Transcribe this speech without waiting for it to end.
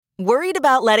Worried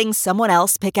about letting someone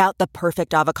else pick out the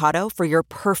perfect avocado for your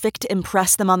perfect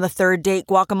impress them on the third date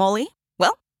guacamole?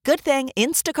 Well, good thing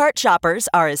Instacart shoppers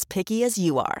are as picky as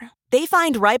you are. They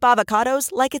find ripe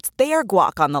avocados like it's their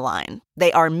guac on the line.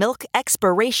 They are milk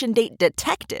expiration date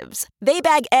detectives. They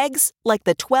bag eggs like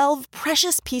the 12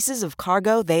 precious pieces of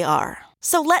cargo they are.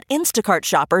 So let Instacart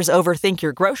shoppers overthink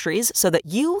your groceries so that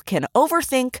you can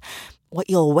overthink what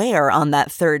you'll wear on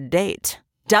that third date.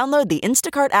 Download the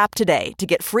Instacart app today to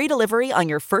get free delivery on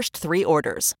your first 3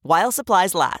 orders, while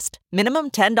supplies last.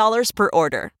 Minimum $10 per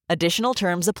order. Additional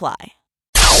terms apply.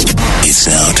 It's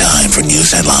now time for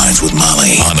news headlines with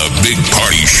Molly on the Big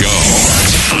Party Show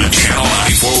on Channel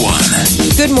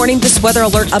 94.1. Good morning. This weather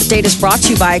alert update is brought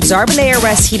to you by Exarban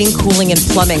ARS Heating, Cooling, and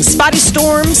Plumbing. Spotty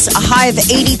storms, a high of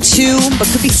 82, but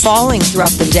could be falling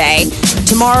throughout the day.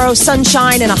 Tomorrow,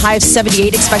 sunshine and a high of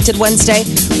 78 expected Wednesday.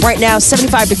 Right now,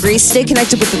 75 degrees. Stay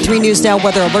connected with the 3 News Now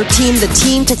Weather Alert Team, the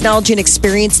team, technology, and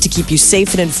experience to keep you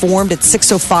safe and informed. At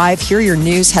 6:05, here are your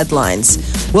news headlines.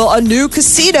 Well, a new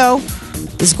casino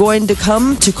is going to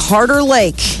come to Carter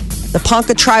Lake. The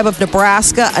Ponca tribe of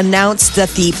Nebraska announced that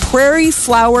the Prairie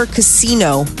Flower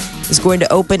Casino is going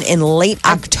to open in late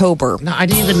October. No, I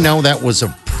didn't even know that was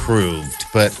approved,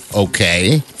 but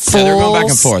okay. Yeah, they were going back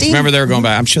and forth. Steam. Remember, they were going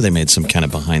back. I'm sure they made some kind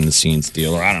of behind-the-scenes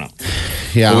deal, or I don't know.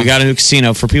 Yeah. But we got a new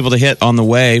casino for people to hit on the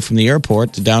way from the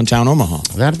airport to downtown Omaha.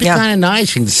 That'd be Yeah. kind of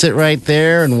nice. You can sit right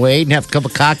there and wait and have a couple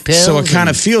cocktails. So it kind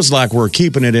of feels like we're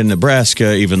keeping it in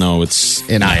Nebraska, even though it's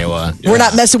in Iowa. We're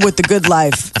not messing with the good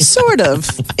life. Sort of.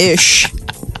 Ish.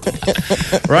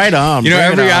 Right on. You know, Bring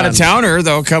it every on. out-of-towner,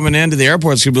 though, coming into the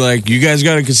airport's going to be like, you guys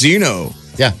got a casino.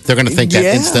 Yeah, they're going to think that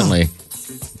Yeah. instantly.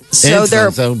 So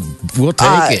So we'll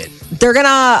take it. they're going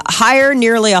to hire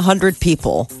nearly 100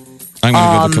 people. I'm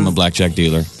going to go become a blackjack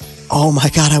dealer. Oh, my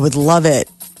God. I would love it.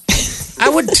 I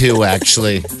would too,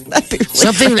 actually. That'd be really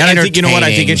Something And I think, you know what? I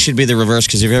think entertaining. it should be the reverse,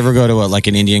 because if you ever go to like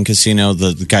an Indian casino,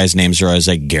 the guy's names are always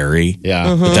like Gary.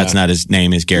 Yeah. But that's not his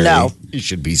name, is Gary. No. You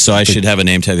should be. So I should have a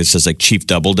name tag that says like Chief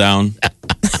Double Down.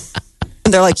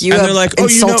 And they're like, you And have they're like, oh,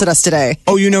 you insulted know- us today.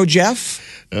 Oh, you know Jeff?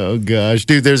 Oh gosh,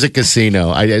 dude, there's a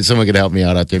casino. Someone could help me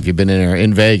out there if you've been in there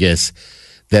in Vegas.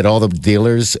 That all the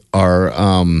dealers are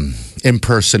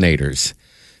impersonators.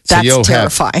 That's you'll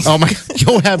terrifying.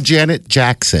 You'll have Janet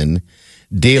Jackson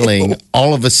dealing.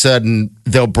 All of a sudden,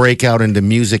 they'll break out into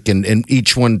music, and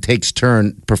each one takes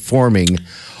turn performing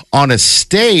on a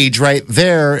stage right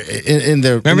there in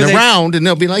the round, and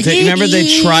they'll be like, Remember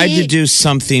they tried to do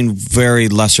something very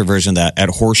lesser version of that at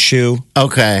Horseshoe?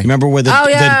 Okay. Remember where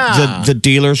the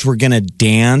dealers were going to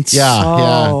dance?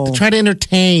 Yeah. Try to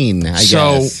entertain, I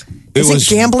guess. Is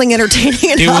it gambling entertaining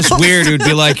It enough? was weird. It would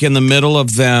be like in the middle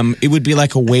of them. It would be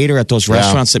like a waiter at those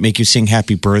restaurants that make you sing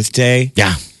happy birthday.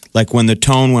 Yeah. Like when the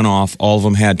tone went off, all of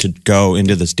them had to go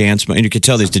into this dance. And you could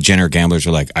tell these degenerate gamblers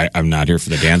were like, I'm not here for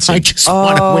the dancing. I just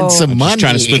want to win some money. Just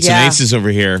trying to split some aces over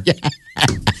here.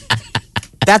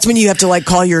 That's when you have to like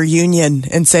call your union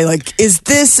and say like, is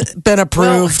this been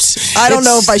approved? I don't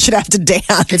know if I should have to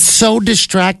dance. It's so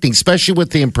distracting, especially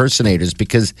with the impersonators,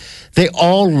 because they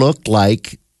all look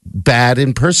like bad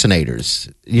impersonators.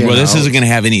 Well, this isn't going to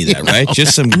have any of that, right?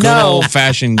 Just some good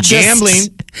old-fashioned gambling.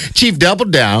 Chief Double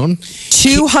Down.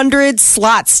 200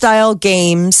 slot style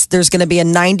games. There's going to be a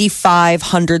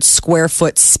 9,500 square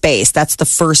foot space. That's the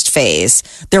first phase.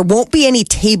 There won't be any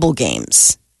table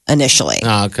games initially.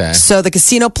 Oh, okay. So the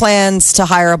casino plans to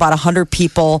hire about 100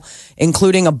 people,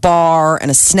 including a bar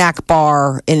and a snack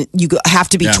bar, and you have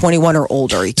to be 21 or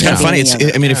older. You It's kind can't of funny. be any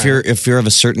younger. I mean, if you're of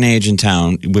a certain age in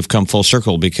town, we've come full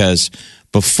circle, because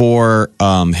before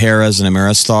Harrah's and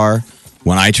Ameristar,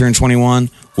 when I turned 21,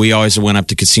 we always went up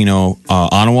to Casino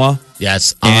Ottawa.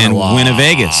 Yes, And Ottawa.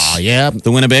 Winnebago's. Yeah.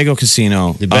 The Winnebago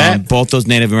Casino. You bet. Both those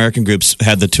Native American groups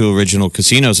had the 2 original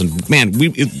casinos. And man,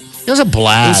 it It was a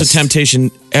blast. was a temptation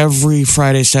every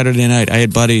Friday, Saturday night. I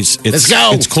had buddies. Let's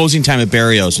go. It's closing time at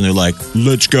Barrios, and they're like,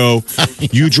 let's go.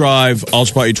 You drive. I'll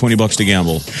spot you $20 to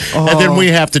gamble. And then we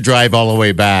have to drive all the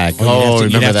way back. You'd have to,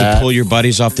 remember that? to pull your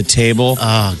buddies off the table.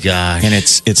 Oh, gosh. And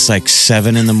it's like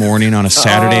 7 a.m. on a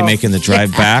Saturday, making the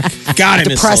drive back. God, I miss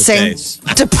those Depressing. days.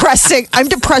 Depressing. I'm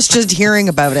depressed just hearing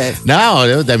about it.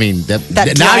 No, I mean, That now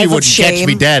drive you of wouldn't catch shame.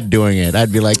 me dead doing it.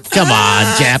 I'd be like, come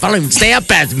on, Jeff. I don't even stay up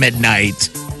past midnight.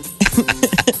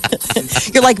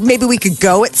 You're like, maybe we could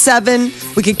go at 7.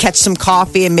 We could catch some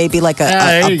coffee and maybe like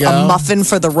there you a go. muffin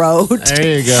for the road.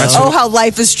 There you go. Oh, how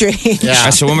life is strange. Yeah.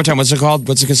 So one more time, what's it called?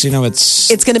 What's the casino? It's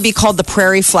going to be called the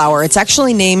Prairie Flower. It's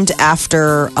actually named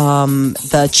after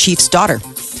the chief's daughter,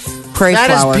 Prairie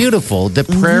That Flower. is beautiful. The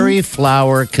Prairie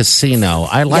Flower Casino.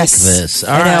 I like Yes, this.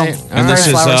 I know. And this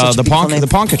is Flowers, such a the beautiful name.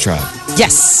 Ponca tribe.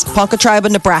 Yes, Ponca Tribe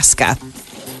of Nebraska.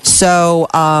 So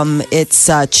it's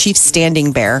Chief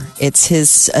Standing Bear. It's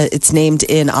his. It's named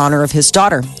in honor of his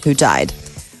daughter who died.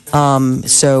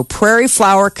 So Prairie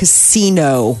Flower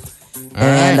Casino,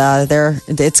 and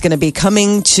it's going to be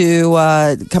coming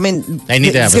to coming. They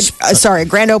need to have a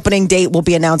grand opening date will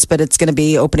be announced, but it's going to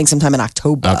be opening sometime in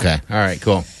October. Okay. All right.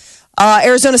 Cool.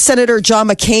 Arizona Senator John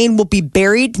McCain will be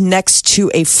buried next to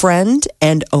a friend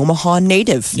and Omaha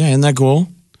native. Yeah, isn't that cool?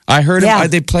 I heard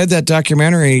they played that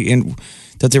documentary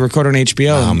that they recorded on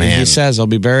HBO. Oh, and man. He says, I'll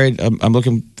be buried. I'm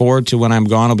looking forward to when I'm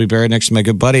gone. I'll be buried next to my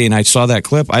good buddy. And I saw that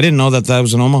clip. I didn't know that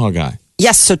was an Omaha guy.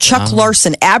 Yes, so Chuck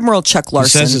Larson, Admiral Chuck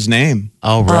Larson. He says his name.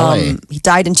 Oh, really? He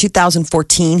died in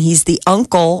 2014. He's the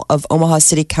uncle of Omaha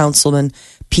City Councilman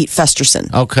Pete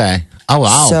Festerson. Okay. Oh,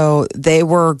 wow. So they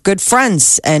were good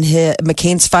friends, and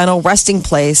McCain's final resting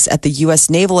place at the U.S.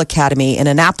 Naval Academy in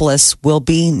Annapolis will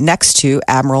be next to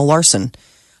Admiral Larson.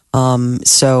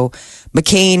 So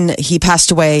McCain, he passed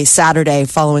away Saturday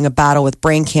following a battle with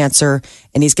brain cancer,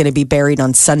 and he's going to be buried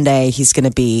on Sunday. He's going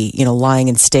to be, lying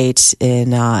in state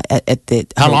in at the.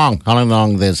 How long? How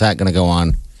long is that going to go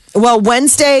on? Well,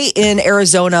 Wednesday in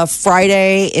Arizona,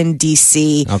 Friday in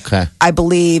D.C. Okay. I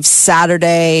believe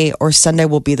Saturday or Sunday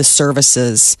will be the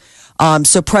services.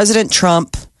 So President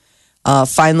Trump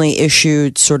finally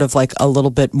issued sort of like a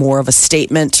little bit more of a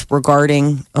statement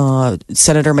regarding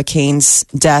Senator McCain's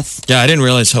death. Yeah, I didn't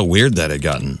realize how weird that had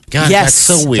gotten. God, Yes.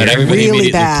 that's so weird. That everybody Really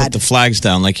immediately bad. put the flags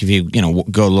down. Like if you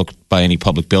go look by any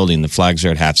public building, the flags are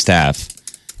at half staff,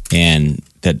 and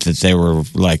that they were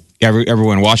like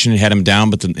everyone in Washington had them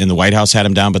down, but in the White House had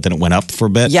them down, but then it went up for a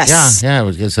bit. Yes. Yeah. It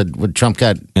was when Trump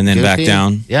got And then back goofy.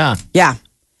 down. Yeah. Yeah.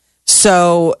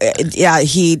 So,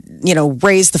 he,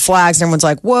 raised the flags and everyone's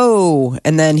like, whoa.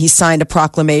 And then he signed a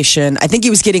proclamation. I think he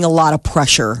was getting a lot of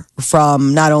pressure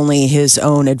from not only his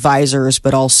own advisors,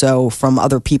 but also from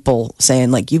other people saying,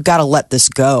 like, you've got to let this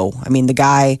go. I mean, the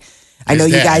guy, I know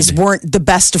you guys weren't the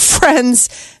best of friends.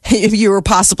 You were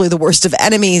possibly the worst of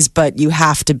enemies, but you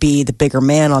have to be the bigger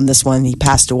man on this one. He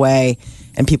passed away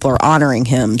and people are honoring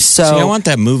him. So See, I want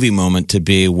that movie moment to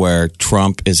be where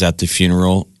Trump is at the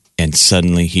funeral and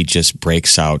suddenly he just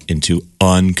breaks out into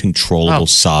uncontrollable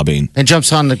sobbing. And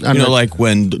jumps on the. Like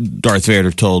when Darth Vader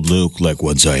told Luke, like,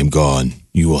 once I am gone,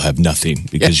 you will have nothing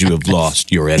because you have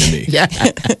lost your enemy. Yeah.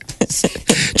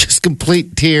 Just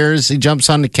complete tears. He jumps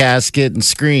on the casket and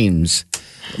screams.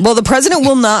 Well, the president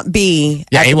will not be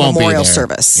at he the won't be memorial there.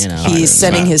 service. You know, He's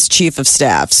sending his chief of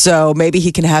staff, so maybe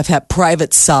he can have that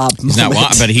private sob He's not,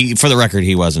 moment. but for the record,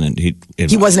 he wasn't. He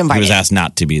wasn't invited. He was asked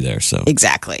not to be there. So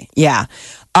Exactly. Yeah.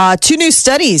 2 new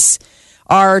studies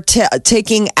are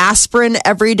taking aspirin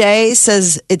every day.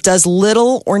 Says it does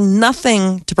little or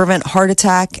nothing to prevent heart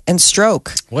attack and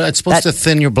stroke. Well, it's supposed to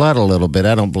thin your blood a little bit.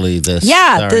 I don't believe this.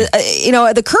 Yeah, Sorry.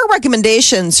 the current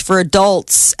recommendations for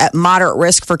adults at moderate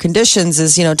risk for conditions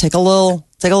is, take a little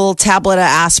tablet of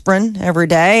aspirin every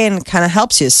day, and it kind of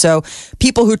helps you. So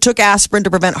people who took aspirin to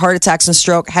prevent heart attacks and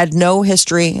stroke had no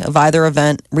history of either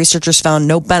event. Researchers found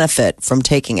no benefit from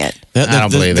taking it. I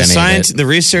don't believe any of it. The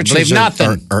researchers Believe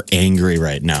nothing. are angry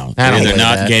right now. I don't They're believe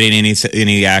not that. getting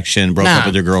any action. Broke up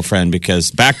with their girlfriend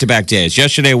because back-to-back days.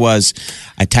 Yesterday was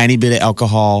a tiny bit of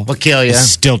alcohol. Will kill you. It's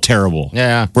still terrible.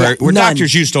 Yeah. Where None.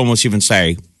 doctors used to almost even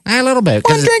say, A little bit.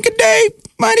 one drink a day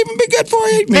might even be good for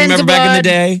you. Remember back in the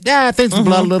day? Yeah, it thins the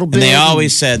blood a little bit. And they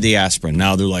always said the aspirin.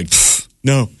 Now they're like,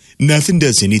 no, nothing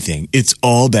does anything. It's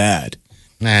all bad.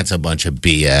 That's a bunch of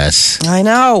BS. I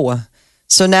know.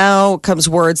 So now comes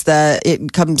words that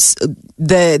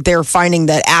they're finding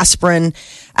that aspirin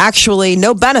actually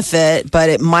no benefit, but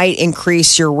it might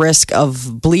increase your risk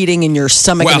of bleeding in your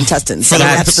stomach and intestines. So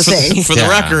that's the thing. For the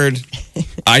record,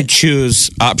 I choose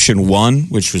option 1,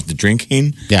 which was the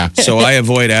drinking. Yeah. So I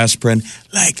avoid aspirin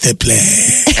like the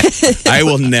plague. I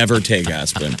will never take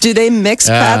aspirin. Do they mix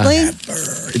badly?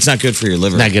 It's not good for your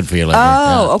liver. Not good for your liver.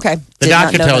 Oh, okay. The Did not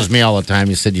doctor know tells that. me all the time.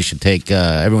 He said you should take.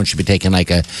 Everyone should be taking like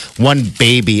one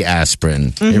baby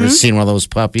aspirin. You ever seen one of those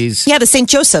puppies? Yeah, the St.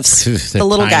 Joseph's, They're the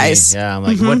little tiny. guys. Yeah, I'm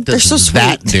like, what They're does so sweet.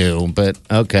 that do? But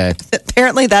okay.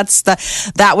 Apparently,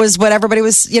 that was what everybody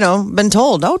was, been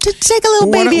told. Oh, to take a little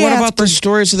What baby about aspirin. the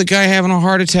stories of the guy having a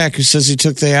heart attack who says he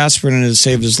took the aspirin and it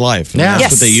saved his life? Yeah. That's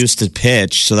Yes. what they used to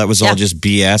pitch. So that was all Yeah. just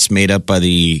BS made up by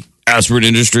the aspirin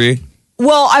industry.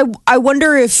 Well, I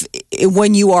wonder if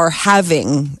when you are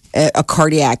having a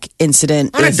cardiac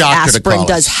incident, Want a if doctor to aspirin call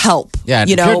does us. help. Yeah, if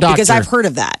you're a because doctor- I've heard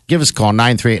of that. Give us a call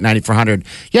 938-9400.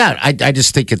 Yeah, I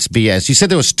just think it's BS. You said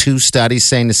there was 2 studies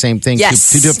saying the same thing.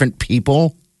 Yes. Two different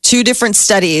people. 2 different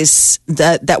studies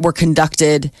that were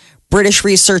conducted. British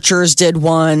researchers did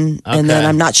one, and then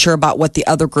I'm not sure about what the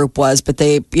other group was, but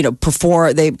they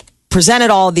presented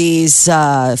all these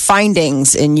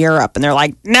findings in Europe, and they're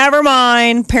like, never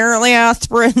mind. Apparently,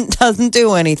 aspirin doesn't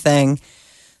do anything.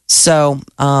 So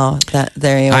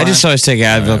there you are. I just always take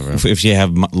Advil if you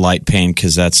have light pain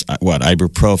because that's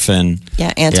ibuprofen.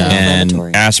 Yeah, anti-inflammatory.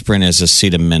 And aspirin is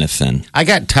acetaminophen. I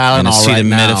got Tylenol right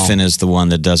now. Acetaminophen is the one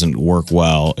that doesn't work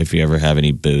well if you ever have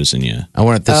any booze in you. I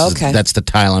wonder if that's the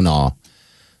Tylenol.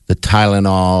 The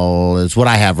Tylenol is what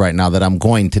I have right now that I'm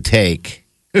going to take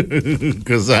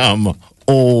because I'm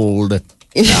old.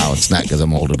 No, it's not because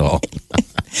I'm old at all.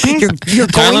 You're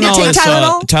going to take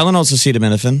Tylenol? Tylenol's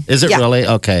acetaminophen. Is it really?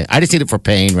 Okay. I just need it for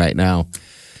pain right now.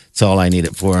 That's all I need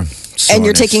it for. Soreness, and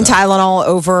you're taking Tylenol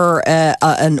over,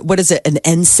 what is it, an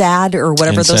NSAID or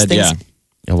whatever those things?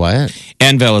 Yeah. A what?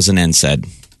 Anvel is an NSAID.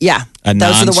 Yeah. A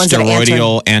those are the ones that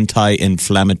non-steroidal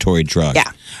anti-inflammatory drug.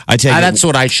 Yeah. I take that's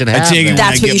what I should have. I take it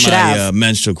That's when what you should have.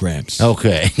 Menstrual cramps.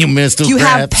 Okay. Menstrual you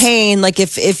cramps. have pain, like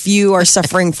if you are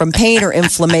suffering from pain or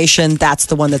inflammation, that's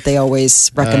the one that they always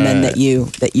recommend that you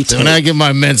take. When I get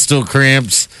my menstrual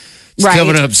cramps, it's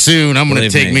coming up soon. I'm going to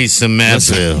take me some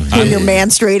Advil. When you're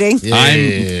menstruating? Yeah.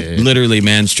 I'm literally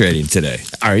menstruating today.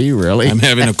 Are you really? I'm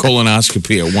having a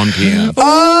colonoscopy at 1 p.m.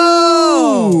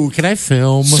 Oh! Can I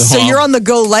film? So you're on the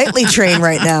Go Lightly train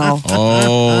right now.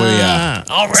 Oh, yeah.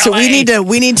 Oh, really? So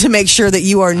we need to make sure that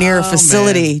you are near a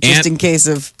facility just in case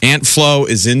of... Aunt Flo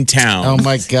is in town. Oh,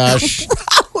 my gosh.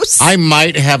 Gross. I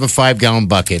might have a 5-gallon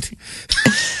bucket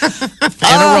and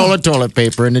a roll of toilet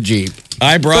paper in the Jeep.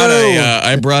 I brought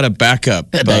a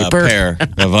backup pair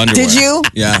of underwear. Did you?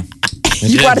 Yeah.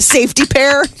 You brought a safety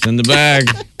pair? It's in the bag.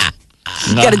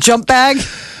 You got a jump bag?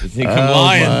 You think I'm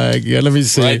lying? My God. Let me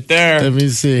see. Right there. Let me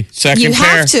see. Second You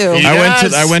pair. have to.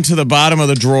 I went to the bottom of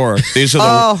the drawer. These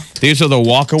are the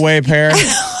walk away pair.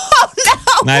 Oh, no.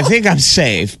 Now I think I'm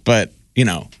safe, but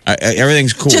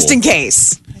everything's cool. Just in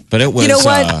case. But it was. You know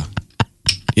what?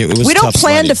 It was we don't tough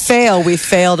plan to sledding. fail. We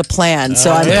fail to plan.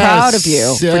 So I'm Yes, proud of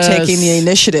you for yes. taking the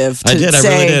initiative to I did. say,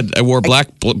 I really did. I wore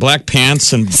black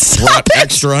pants and brought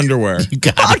extra underwear. You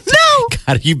got Oh, it. no.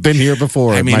 God, you've been here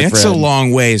before. I mean, my it's friend. a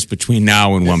long ways between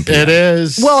now and 1 p.m. It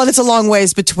is. Well, and it's a long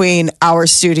ways between our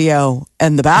studio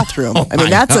and the bathroom. I mean,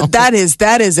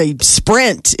 that is a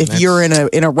sprint if you're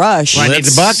in a rush. I need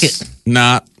the bucket.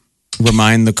 Not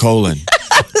remind the colon.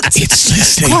 It's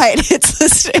listening. Quiet. It's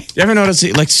listening. You ever notice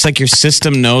it's like your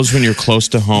system knows when you're close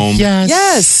to home?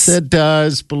 Yes. It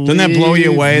does. Doesn't that blow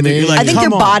you away? That you're like, I think your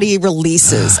come on. body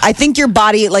releases. I think your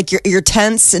body, like you're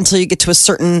tense until you get to a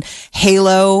certain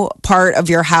halo part of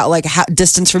your house,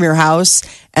 distance from your house,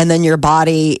 and then your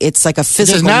body, it's like a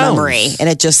physical knows. memory, and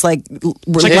it just like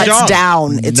like a lets dog.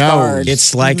 down its Knows. guard.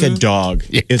 It's like a dog.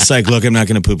 It's like, look, I'm not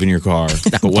going to poop in your car.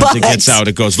 But once it gets out,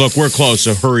 it goes, look, we're close,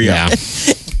 so hurry up.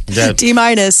 That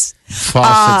D-minus.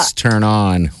 faucets turn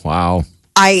on. Wow.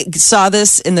 I saw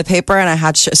this in the paper, and I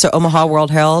had so Omaha World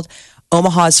Herald.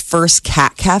 Omaha's first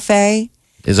cat cafe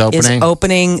Is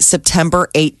opening. September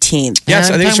 18th. Yes,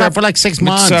 I think it's for like 6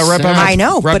 months. right by I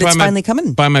know, right but it's by finally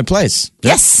coming. by my place.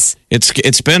 Yes.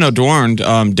 It's been adorned,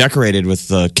 decorated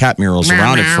with cat murals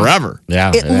around it forever.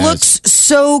 Yeah. It looks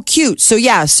so cute. So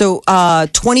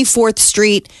 24th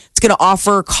Street. It's going to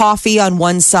offer coffee on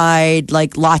one side,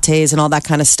 like lattes and all that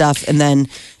kind of stuff, and then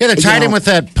they're tied in with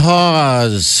that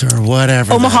pause or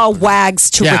whatever. Omaha Wags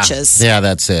to Riches. Yeah,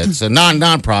 that's it. So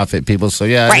non-profit people. So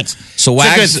Right. So it's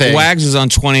a good thing. Wags is on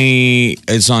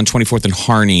 24th and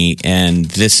Harney, and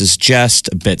this is just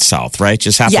a bit south, right?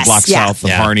 Just half a block south of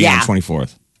Harney and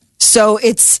 24th. So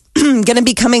it's going to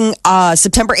be coming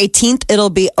September 18th. It'll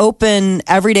be open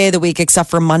every day of the week except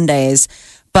for Mondays.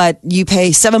 But you pay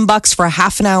 $7 for a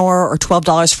half an hour or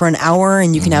 $12 for an hour,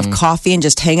 and you can have coffee and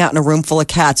just hang out in a room full of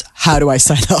cats. How do I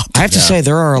sign up? I have to say,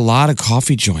 there are a lot of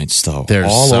coffee joints, though, There's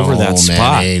all so over that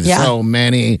spot. many, Yeah. So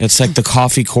many. It's like the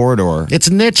coffee corridor. It's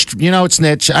niched. It's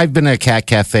niche. I've been to a cat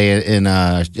cafe in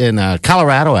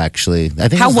Colorado, actually. I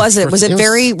think. How was the it? first- Was it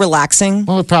very relaxing?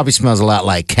 Well, it probably smells a lot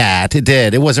like cat. It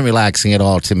did. It wasn't relaxing at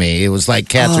all to me. It was like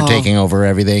cats are taking over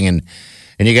everything, and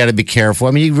you got to be careful.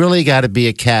 I mean, you really got to be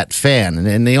a cat fan,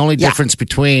 and the only difference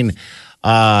between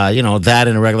that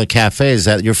and a regular cafe is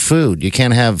that your food. You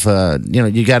can't have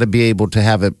you got to be able to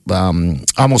have it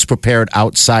almost prepared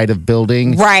outside of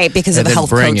building, Right, because of and the then health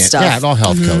bring code it. stuff. Yeah, all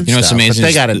health code. You know what's stuff, amazing? But they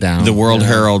is got it down. The World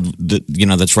Herald,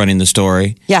 that's running the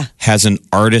story, has an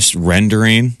artist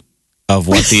rendering of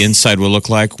what the inside will look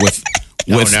like with.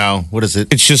 No, what is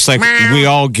it? It's just like we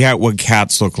all get what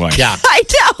cats look like. Yeah. I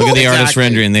know. Look at the artist Exactly.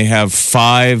 rendering. They have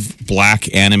 5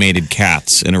 black animated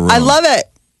cats in a room. I love it.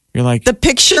 You're like, The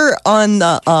picture on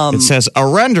the it says a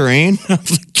rendering of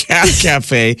the cat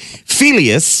cafe,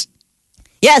 Felius.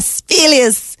 yes,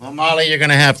 Felius. Well, Molly, you're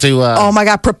going to have to. Oh my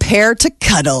God, prepare to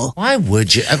cuddle. Why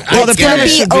would you? Well, the gonna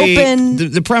premise be should be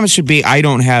open. the premise should be I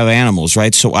don't have animals,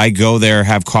 right? So I go there,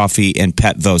 have coffee, and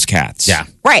pet those cats. Yeah.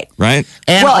 Right. Right.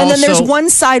 And well, and then there's also- one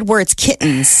side where it's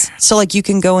kittens. So like you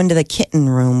can go into the kitten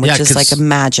room, which Yeah, is 'cause- like a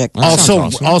magic. Also,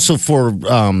 awesome. also for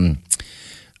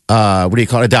what do you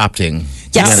call it? Adopting?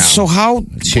 Yes. You know. So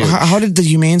huge. how did the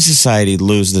Humane Society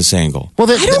lose this angle? Well,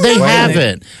 they know. have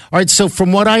it. All right. So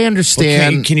from what I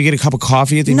understand, Can you get a cup of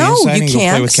coffee at the No, Humane Society you and go play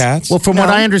can't. with cats? well, from what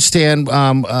No. I understand,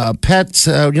 pets,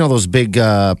 you know, those big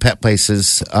pet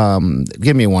places.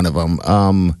 Give me one of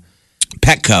them.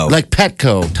 Petco. Like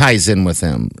Petco ties in with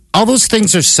them. All those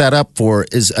things are set up for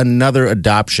is another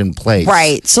adoption place.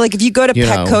 Right. So like if you go to You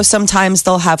Petco, know. sometimes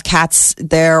they'll have cats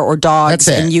there or dogs, That's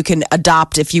it. and you can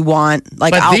adopt if you want.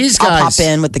 Like But I'll guys, pop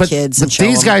in with the kids but and show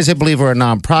these them. guys, I believe, are a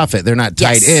nonprofit. They're not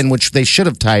tied Yes. in, which they should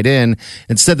have tied in.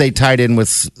 Instead, they tied in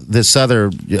with this other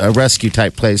rescue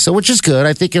type place. So, which is good.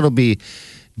 I think it'll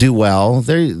do well.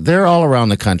 They're all around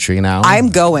the country now. I'm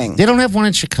going. They don't have one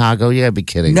in Chicago. You gotta be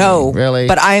kidding No, me. Really?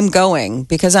 but I am going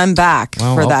because I'm back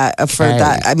Well, for that. For okay.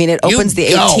 that, I mean, it You opens the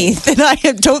go. 18th, and I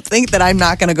don't think that I'm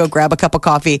not going to go grab a cup of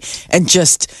coffee and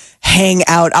just hang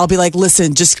out. I'll be like,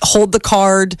 listen, just hold the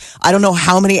card. I don't know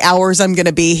how many hours I'm going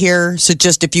to be here, so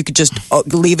just if you could just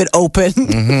leave it open.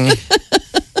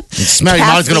 Smell. Your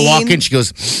mom's gonna walk caffeine. in. She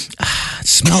goes, it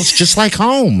smells just like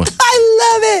home. I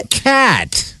love it.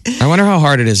 Cat. I wonder how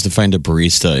hard it is to find a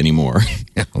barista anymore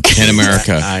in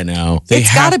America. I know. They It's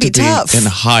have gotta be to tough. in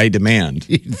high demand.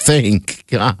 You think?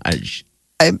 Gosh.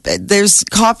 There's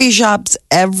coffee shops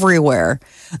everywhere.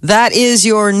 That is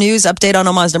your news update on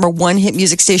Omaha's number one hit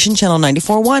music station, Channel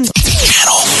 94.1.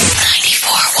 Channel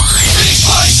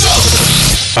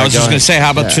 94.1. I was just going to say,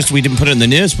 how about just we didn't put it in the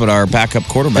news, but our backup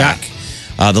quarterback,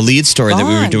 the lead story that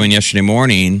we were Fun. doing yesterday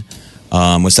morning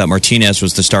was that Martinez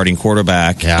was the starting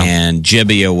quarterback, Yeah. and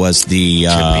Jibbia was the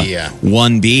Jibbia.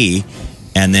 1B.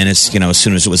 And then, as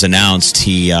soon as it was announced,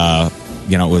 it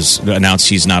was announced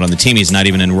he's not on the team. He's not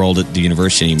even enrolled at the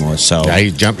university anymore. So Yeah,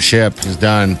 he jumped ship. He's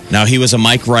done. now he was a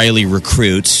Mike Riley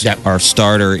recruit. Yep. Our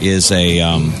starter is a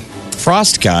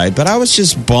Frost guy, but I was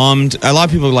just bummed. A lot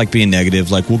of people like being negative,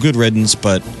 like, well, good riddance,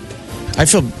 but I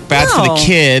feel bad for the No.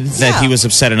 kid that Yeah. he was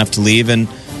upset enough to leave. And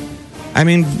I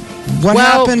mean, what Well,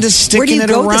 happened to where do sticking you it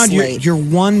go this around? late? You're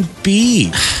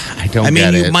 1B. I don't I mean,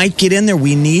 get you it. might get in there.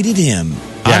 We needed him.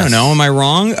 I Yes. don't know. Am I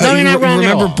wrong? No, you're not wrong at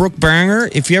Remember all. Brooke Beringer?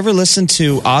 If you ever listen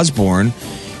to Osborne,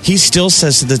 he still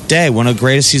says to this day, one of the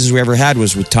greatest seasons we ever had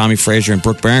was with Tommy Frazier and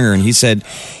Brooke Beringer. And he said,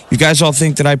 you guys all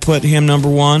think that I put him number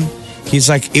one? He's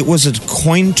like, it was a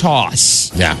coin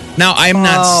toss. Yeah. Now, I'm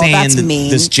not Oh, saying that's that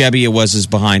mean. this Jebbia was his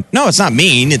behind. No, it's not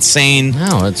mean. It's saying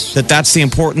No, it's that's the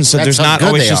importance that That's there's how not good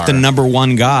always they just are. the number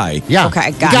one guy. yeah. Okay,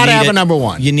 you got it. gotta You have need a number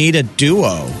one. You need a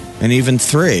duo and even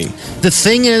three. The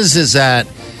thing is that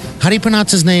how do you pronounce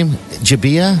his name?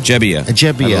 Jibbia. Jebbia. I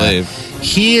Jibbia. believe.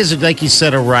 He is, like you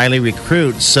said, a Riley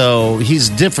recruit, so he's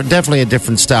different. Definitely a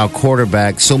different style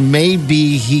quarterback. So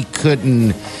maybe he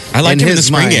couldn't. I liked him in the his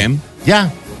spring mind- game. Yeah,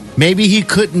 maybe he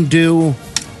couldn't do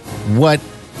what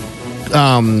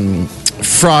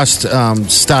Frost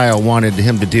style wanted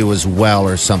him to do as well,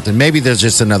 or something. Maybe there's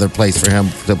just another place for him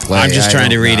to play. I'm just I trying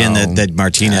to don't read in know. that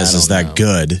Martinez I is don't that know.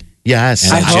 good. Yes,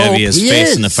 And I that hope Jebby is he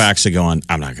facing the is. facts of going,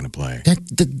 I'm not going to play.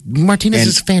 Martinez And-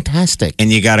 is fantastic.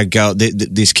 And you got to go.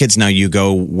 These kids now, you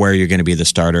go where you're going to be the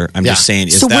starter. I'm just Yeah. saying.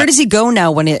 Is So that, where does he go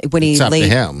now when he It's up to leaves?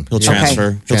 him. He'll Yeah. transfer.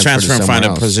 Okay. He'll transfer and find somewhere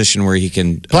a else. position where he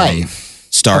can Play.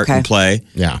 start Okay. and play.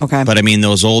 Yeah. Okay. But I mean,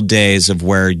 those old days of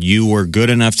where you were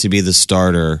good enough to be the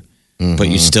starter, but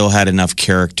Mm-hmm. you still had enough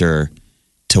character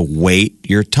to wait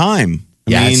your time.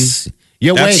 I Yes. mean,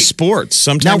 You that's wait. sports.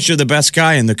 Sometimes Now- you're the best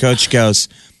guy, and the coach goes,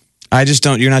 I just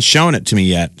don't, you're not showing it to me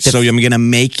yet. So I'm going to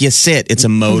make you sit. It's a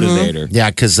motivator. Yeah,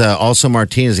 because also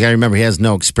Martinez, you got to remember, he has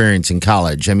no experience in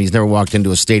college. I mean, he's never walked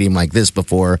into a stadium like this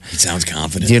before. He sounds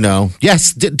confident. You know,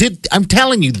 yes, I'm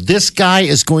telling you, this guy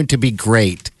is going to be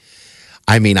great.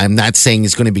 I mean, I'm not saying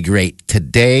he's going to be great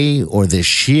today or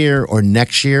this year or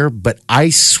next year, but I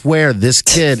swear this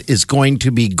kid is going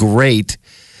to be great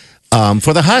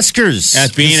for the Huskers.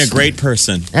 As being a great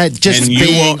person. Just and you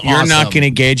being won't, you're not awesome. going to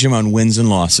gauge him on wins and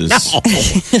losses.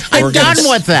 I'm We're done gonna-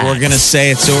 with that. We're going to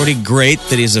say it's already great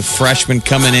that he's a freshman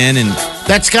coming in and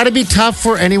That's got to be tough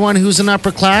for anyone who's an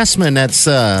upperclassman. That's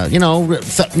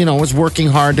was working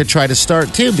hard to try to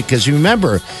start too. Because you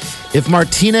remember, if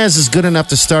Martinez is good enough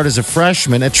to start as a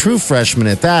freshman, a true freshman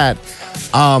at that,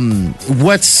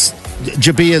 what's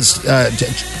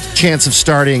Jabia's chance of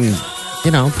starting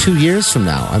 2 years from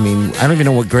now. I mean, I don't even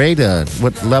know what grade,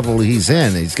 what level he's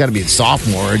in. He's got to be a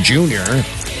sophomore or a junior,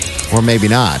 or maybe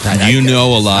not. You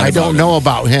know a lot. I don't know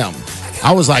about him.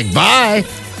 I was like, bye.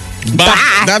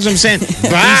 Bye. That's what I'm saying.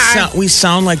 Bye. We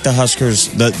sound like the Huskers,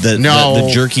 the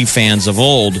jerky fans of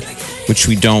old, which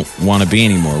we don't want to be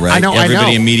anymore, right? I know.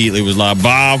 Everybody immediately was like,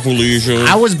 bye, Felicia.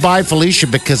 I was by Felicia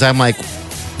because I'm like,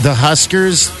 the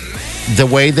Huskers, the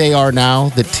way they are now,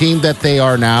 the team that they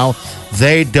are now,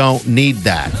 they don't need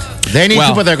that. They need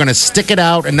people that are going to stick it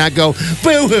out and not go,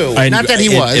 boo-hoo. Not that he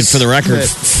was. And for the record,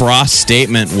 Frost's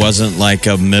statement wasn't like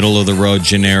a middle-of-the-road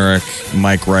generic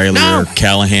Mike Riley or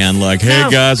Callahan, like, hey,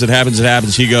 guys, it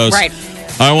happens. He goes,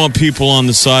 I want people on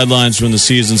the sidelines when the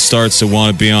season starts that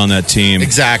want to be on that team.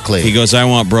 Exactly. He goes, I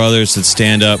want brothers that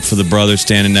stand up for the brothers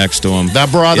standing next to them. The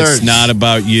brothers. It's not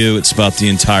about you. It's about the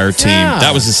entire team. Yeah.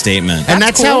 That was the statement. And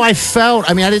that's how I felt.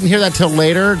 I mean, I didn't hear that till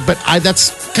later, but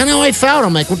that's kind of how I felt.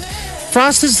 I'm like, well,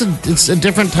 Frost is a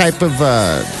different type of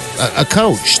a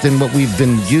coach than what we've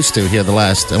been used to here the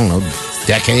last,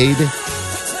 decade.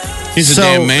 He's a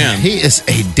damn man. He is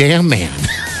a damn man.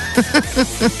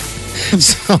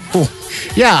 So,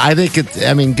 yeah, I think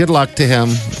good luck to him.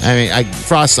 I mean,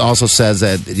 Frost also says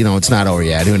that, it's not over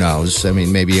yet. Who knows? I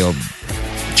mean, maybe he'll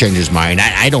change his mind.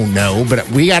 I don't know, but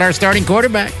we got our starting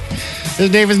quarterback. His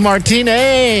name is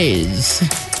Martinez.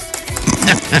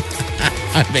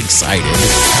 I'm excited.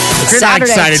 If you're not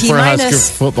excited for Husker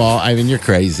football, I mean, you're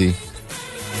crazy.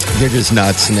 You're just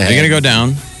nuts. Are you going to go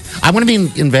down? I want to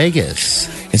be in Vegas.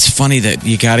 It's funny that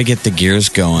you got to get the gears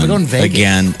going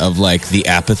again of like the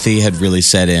apathy had really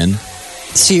set in.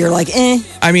 So you're like, eh.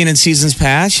 I mean, in seasons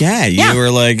past, you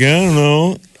were like, I don't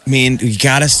know. I mean, you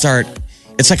got to start.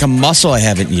 It's like a muscle I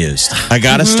haven't used. I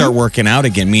got to start working out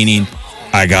again, meaning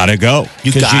I got to go.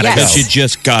 You got to go. Because you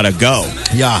just got to go.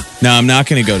 Yeah. Now, I'm not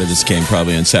going to go to this game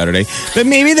probably on Saturday, but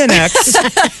maybe the next.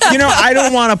 I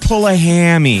don't want to pull a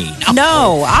hammy.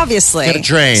 No, obviously. Get a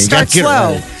train. Start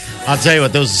slow. I'll tell you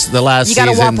what, the last you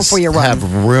gotta walk seasons before you run.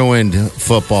 Have ruined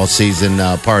football season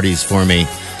parties for me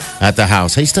at the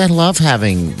house. I used to love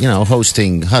having,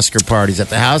 hosting Husker parties at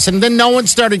the house, and then no one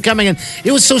started coming, and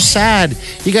it was so sad.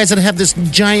 You guys would have this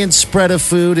giant spread of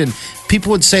food, and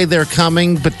people would say they're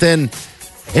coming, but then...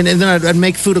 And then I'd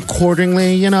make food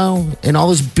accordingly, and all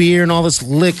this beer and all this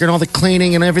liquor and all the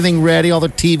cleaning and everything ready, all the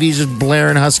TVs just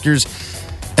blaring Huskers.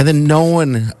 And then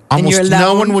almost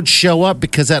no one would show up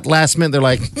because at last minute they're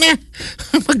like, meh,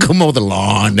 I'm going to go mow the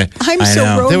lawn. I'm so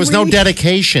rotary. There was no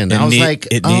dedication. I was like,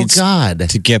 oh, God.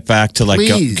 To get back to like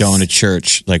going to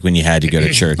church, like when you had to go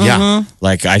to church. Yeah.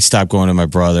 Like I stopped going to my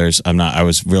brother's. I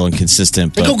was real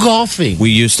inconsistent. But go golfing. We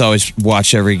used to always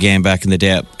watch every game back in the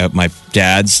day at my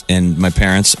dad's and my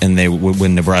parents, and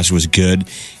when Nebraska was good.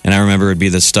 And I remember it'd be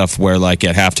the stuff where like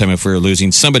at halftime, if we were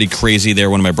losing, somebody crazy there,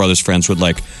 one of my brother's friends would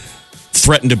like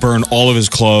threaten to burn all of his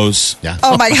clothes. Yeah.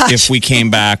 Oh my gosh. If we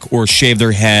came back, or shave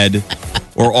their head,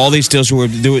 or all these deals where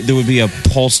there would be a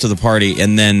pulse to the party.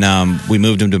 And then we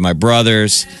moved him to my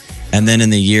brother's. And then in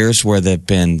the years where they've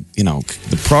been,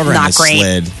 the program has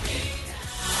slid.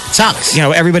 Sucks.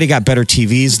 Everybody got better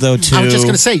TVs though too. I was just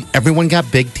going to say, everyone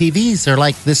got big TVs. They're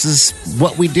like, this is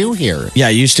what we do here. Yeah,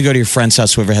 you used to go to your friend's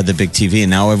house, whoever had the big TV, and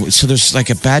now so there's like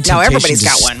a bad temptation. Now everybody's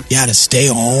got one. Yeah, to stay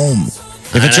home.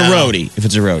 If it's a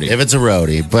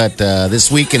roadie. But this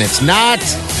weekend it's not.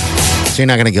 So you're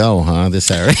not going to go, huh? This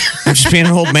Saturday? I'm just being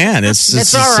an old man.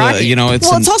 It's all right.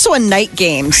 it's also a night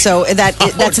game, so that's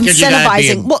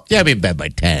incentivizing. You gotta be in bed by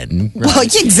 10. Right? Well,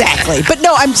 exactly. But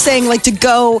no, I'm saying like to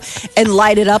go and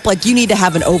light it up. Like you need to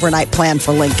have an overnight plan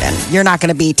for Lincoln. You're not going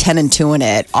to be 10 and 2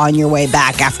 it on your way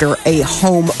back after a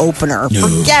home opener. No.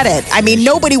 Forget it. I mean,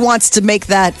 nobody wants to make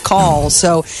that call.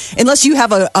 So unless you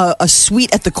have a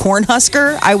suite at the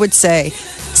Cornhusker, I would say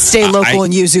stay local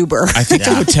and use Uber. I think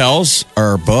the hotels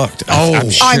are booked.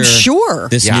 I'm sure.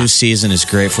 This new season is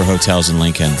great for hotels in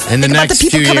Lincoln. And Think about the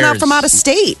people coming out from out of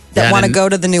state that want to go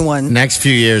to the new one. Next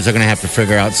few years, they're going to have to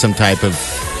figure out some type of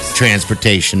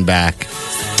transportation back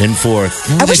and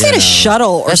forth. I wish they had a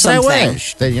shuttle or something. I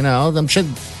wish. I'm sure.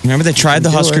 Remember they tried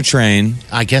the Husker train.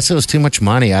 I guess it was too much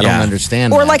money. I don't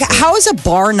understand. Or how is a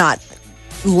bar not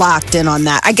locked in on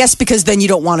that? I guess because then you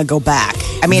don't want to go back.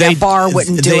 I mean, a bar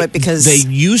wouldn't do it because they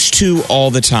used to all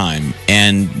the time,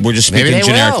 and we're just speaking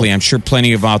generically. I'm sure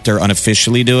plenty of out there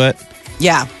unofficially do it.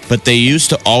 Yeah, but they used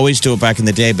to always do it back in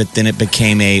the day. But then it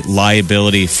became a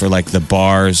liability for like the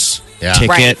bar's ticket.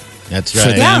 Right. That's right.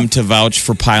 For them to vouch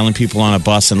for piling people on a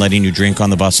bus and letting you drink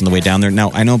on the bus on the way down there. Now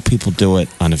I know people do it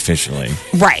unofficially.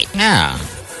 Right. Yeah,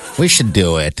 we should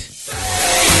do it.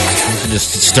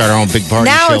 Just start our own big party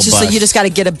Now show it's just bus. that you just got to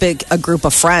get a group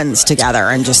of friends together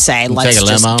and just say, let's take a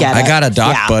just limo. get it. I got a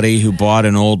doc Yeah. buddy who bought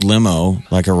an old limo,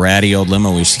 like a ratty old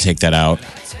limo. We used to take that out.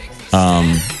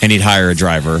 And he'd hire a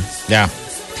driver. Yeah.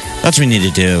 That's what we need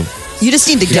to do. You just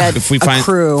need to get If we a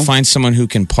crew. find someone who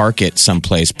can park it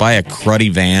someplace, buy a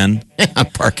cruddy van.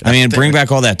 Park I mean, bring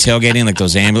back all that tailgating, like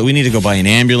those ambulance. We need to go buy an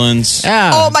ambulance. Yeah.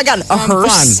 Oh my God, a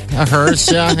hearse. Fun. A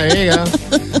hearse, yeah. There you go.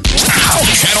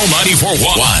 Channel 94.1.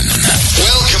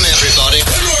 Welcome, everybody.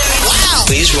 Wow.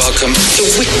 Please welcome the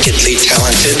wickedly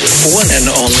talented one and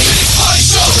only.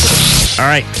 All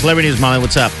right. Celebrity News, Molly.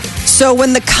 What's up? So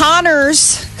when the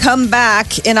Connors come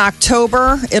back in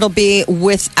October, it'll be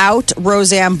without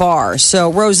Roseanne Barr.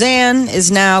 So Roseanne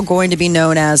is now going to be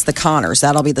known as the Connors.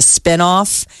 That'll be the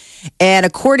spinoff. And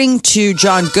according to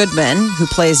John Goodman, who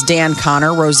plays Dan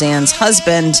Connor, Roseanne's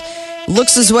husband,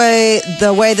 looks the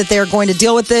way that they're going to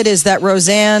deal with it is that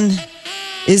Roseanne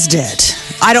is dead.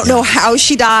 I don't know how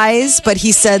she dies, but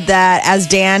he said that as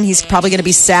Dan, he's probably going to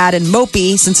be sad and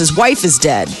mopey since his wife is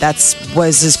dead.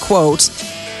 Was his quote.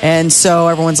 And so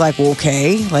everyone's like, well,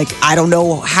 okay, like, I don't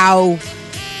know how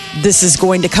this is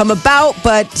going to come about,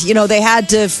 but, you know, they had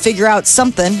to figure out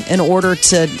something in order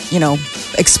to, you know,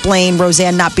 explain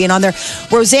Roseanne not being on there.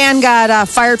 Roseanne got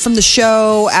fired from the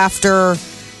show after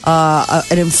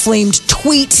an inflamed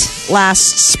tweet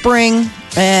last spring.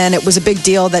 And it was a big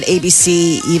deal that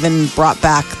ABC even brought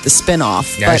back the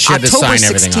spinoff. Yeah, but she had to October sign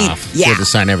everything 16th, off. Yeah. She had to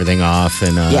sign everything off.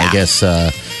 And Yeah. I guess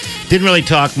didn't really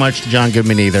talk much to John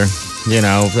Goodman either, you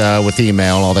know, with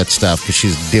email, all that stuff, because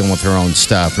she's dealing with her own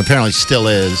stuff. And apparently still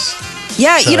is.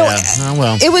 Yeah, So, you know, yeah. Oh,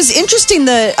 well. it was interesting,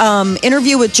 the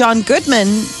interview with John Goodman.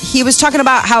 He was talking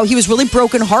about how he was really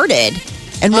brokenhearted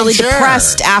and really sure.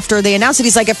 depressed after they announced it.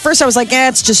 He's like, at first I was like,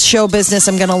 it's just show business.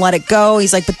 I'm going to let it go.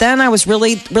 He's like, but then I was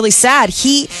really, really sad.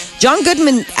 John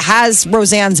Goodman has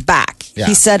Roseanne's back. Yeah.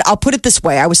 He said, I'll put it this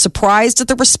way. I was surprised at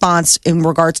the response in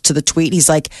regards to the tweet. He's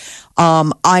like,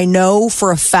 I know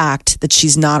for a fact that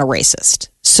she's not a racist.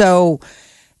 So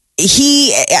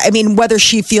whether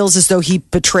she feels as though he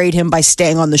betrayed him by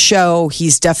staying on the show,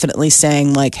 he's definitely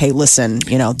saying like, hey, listen,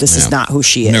 you know, this is not who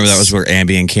she is. Remember that was where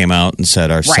Ambien came out and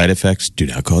said our side effects do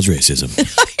not cause racism.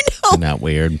 Isn't that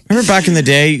weird? Remember back in the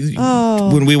day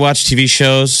when we watched TV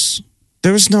shows,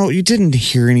 you didn't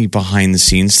hear any behind the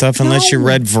scenes stuff unless you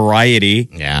read Variety.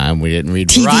 Yeah, and we didn't read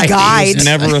TV Variety. Guide. There's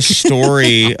never a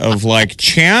story of like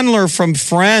Chandler from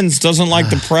Friends doesn't like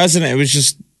the president. It was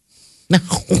just No,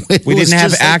 we didn't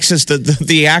have access to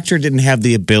the actor didn't have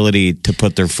the ability to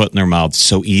put their foot in their mouth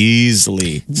so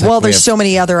easily Well, there's so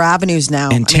many other avenues now.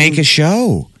 and take a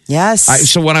show. Yes.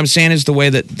 So what I'm saying is the way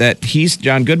that he's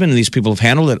John Goodman and these people have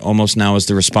handled it almost now is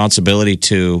the responsibility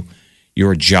to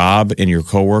your job and your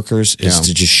coworkers is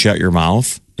to just shut your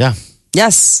mouth. Yeah.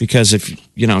 Yes. Because if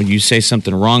you say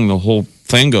something wrong, the whole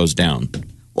thing goes down.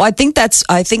 Well,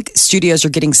 I think studios are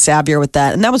getting savvier with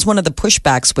that. And that was one of the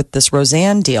pushbacks with this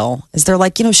Roseanne deal is they're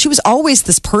like, she was always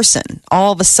this person.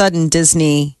 All of a sudden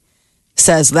Disney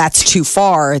says that's too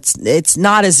far. It's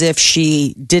not as if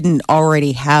she didn't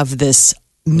already have this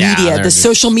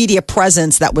social media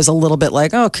presence that was a little bit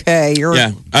like, okay,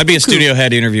 I'd be a studio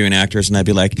head interviewing actors and I'd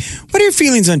be like, what are your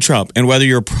feelings on Trump? And whether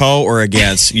you're pro or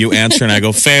against, you answer and I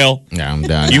go, fail. Yeah, I'm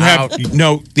done.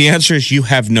 The answer is you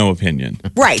have no opinion.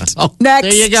 Right. Oh, Next.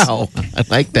 there you go. I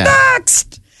like that.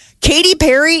 Next. Katy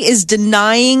Perry is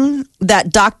denying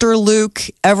that Dr. Luke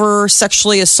ever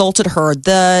sexually assaulted her.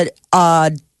 The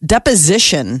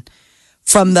deposition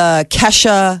from the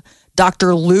Kesha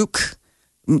Dr. Luke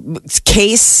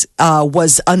case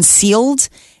was unsealed,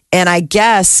 and I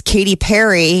guess Katy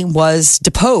Perry was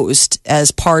deposed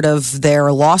as part of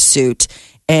their lawsuit.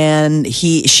 And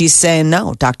she's saying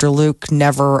no, Dr. Luke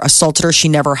never assaulted her. She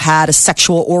never had a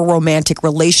sexual or romantic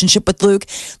relationship with Luke.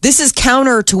 This is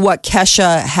counter to what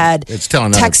Kesha had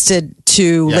texted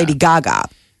to Lady Gaga,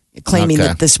 claiming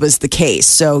that this was the case.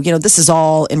 So, this is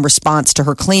all in response to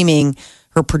her claiming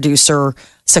her producer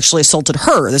sexually assaulted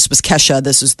her. This was Kesha.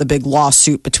 This is the big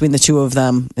lawsuit between the two of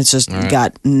them. It's just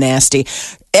got nasty.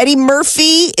 Eddie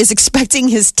Murphy is expecting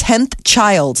his 10th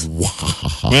child. Wow.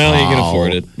 Well, you can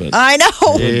afford it. But I know.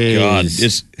 Oh, God.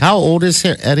 How old is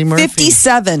Eddie Murphy?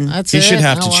 57. He should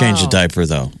have to change the diaper,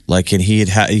 though. Like, and you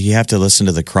have to listen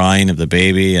to the crying of the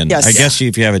baby. And I guess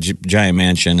if you have a giant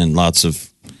mansion and lots of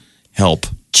help.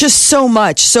 Just so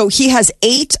much. So he has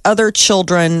 8 other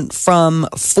children from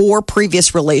 4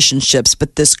 previous relationships,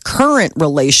 but this current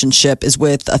relationship is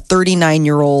with a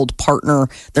 39-year-old partner.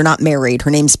 They're not married.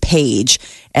 Her name's Paige,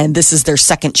 and this is their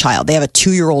second child. They have a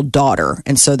 2-year-old daughter,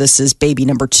 and so this is baby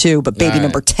number 2, but baby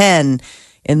number 10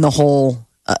 in the whole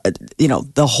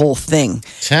the whole thing.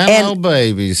 Channel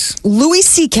babies. Louis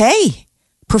C.K.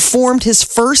 performed his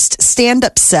first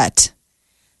stand-up set.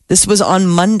 This was on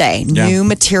Monday. Yeah. New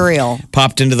material.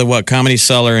 Popped into the Comedy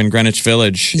Cellar in Greenwich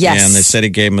Village. Yes. And they said he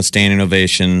gave him a standing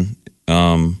ovation.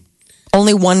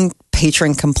 Only one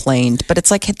patron complained, but it's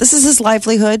like, this is his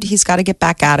livelihood. He's got to get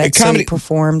back at it. So he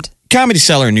performed. Comedy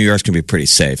Cellar in New York can be pretty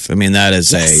safe. I mean, that is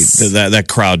that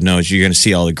crowd knows you're going to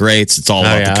see all the greats. It's all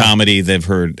about the comedy. They've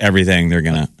heard everything. They're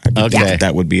going to,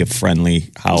 that would be a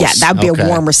friendly house. Yeah, that would be a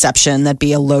warm reception. That'd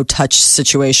be a low touch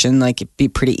situation. Like, it'd be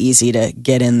pretty easy to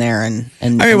get in there and I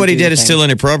mean, what he did is still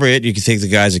inappropriate. You can think the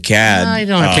guy's a cad. No, you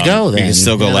don't have to go then. You can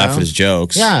still go laugh at his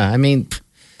jokes. Yeah, I mean,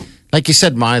 like you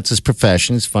said, it's his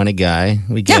profession. He's a funny guy.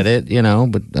 We get it, but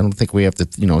I don't think we have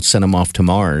to, send him off to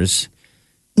Mars.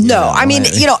 No, I mean,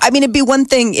 it'd be one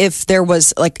thing if there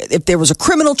was a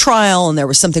criminal trial and there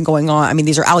was something going on. I mean,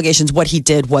 these are allegations. What he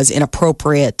did was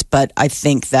inappropriate, but I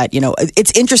think that,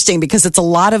 it's interesting because it's a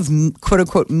lot of quote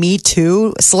unquote Me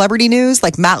Too celebrity news.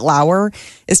 Like Matt Lauer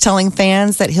is telling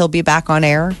fans that he'll be back on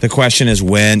air. The question is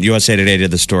when USA Today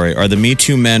did the story, are the Me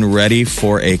Too men ready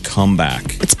for a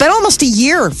comeback? It's been almost a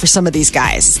year for some of these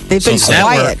guys. They've been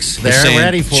quiet. They're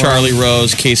ready for Charlie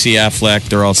Rose, Casey Affleck,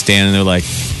 they're all standing there like,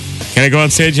 can I go on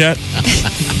stage yet?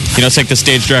 It's like the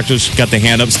stage director's got the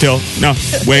hand up still. No,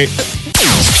 wait.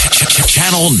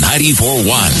 Channel 94.1.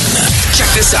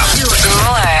 Check this out. More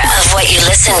of what you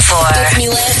listen for. Gets me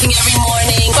laughing every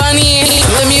morning. Funny,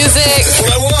 the music.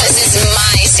 This is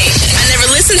my station. I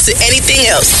never listen to anything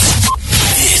else.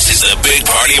 This is the Big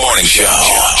Party Morning Show.